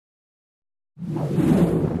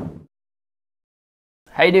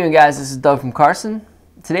How you doing, guys? This is Doug from Carson.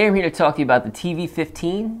 Today I'm here to talk to you about the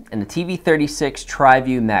TV-15 and the TV-36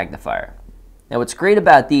 TriView Magnifier. Now what's great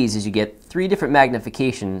about these is you get 3 different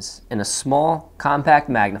magnifications in a small, compact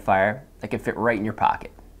magnifier that can fit right in your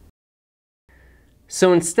pocket.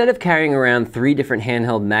 So instead of carrying around 3 different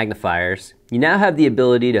handheld magnifiers, you now have the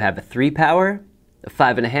ability to have a 3 power, a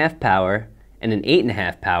 5.5 power, and an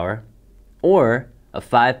 8.5 power, or a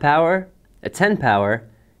 5 power, a 10 power,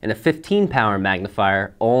 and a 15 power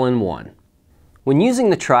magnifier all in one. When using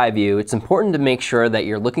the TriView, it's important to make sure that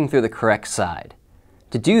you're looking through the correct side.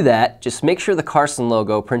 To do that, just make sure the Carson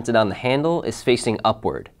logo printed on the handle is facing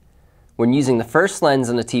upward. When using the first lens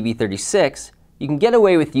on the TV-36, you can get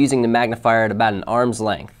away with using the magnifier at about an arm's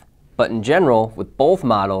length. But in general, with both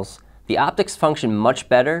models, the optics function much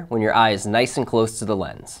better when your eye is nice and close to the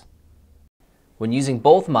lens. When using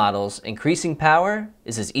both models, increasing power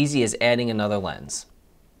is as easy as adding another lens.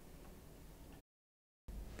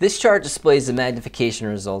 This chart displays the magnification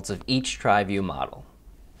results of each TriView model.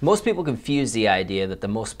 Most people confuse the idea that the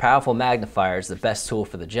most powerful magnifier is the best tool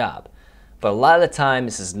for the job, but a lot of the time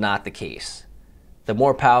this is not the case. The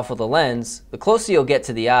more powerful the lens, the closer you'll get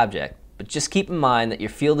to the object, but just keep in mind that your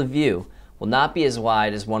field of view will not be as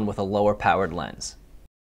wide as one with a lower powered lens.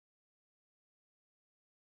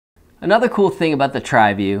 Another cool thing about the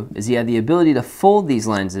TriView is you have the ability to fold these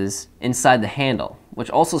lenses inside the handle, which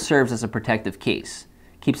also serves as a protective case.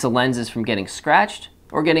 Keeps the lenses from getting scratched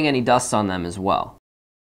or getting any dust on them as well.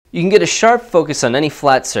 You can get a sharp focus on any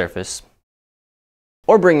flat surface,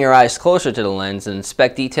 or bring your eyes closer to the lens and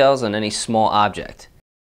inspect details on any small object.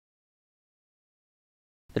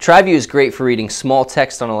 The TriView is great for reading small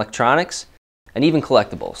text on electronics and even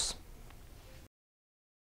collectibles.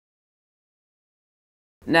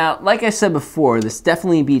 Now, like I said before, this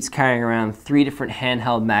definitely beats carrying around 3 different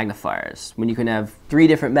handheld magnifiers when you can have 3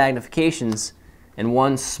 different magnifications and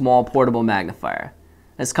one small portable magnifier.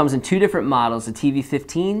 This comes in 2 different models, the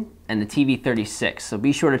TV-15 and the TV-36, so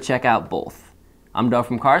be sure to check out both. I'm Doug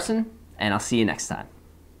from Carson, and I'll see you next time.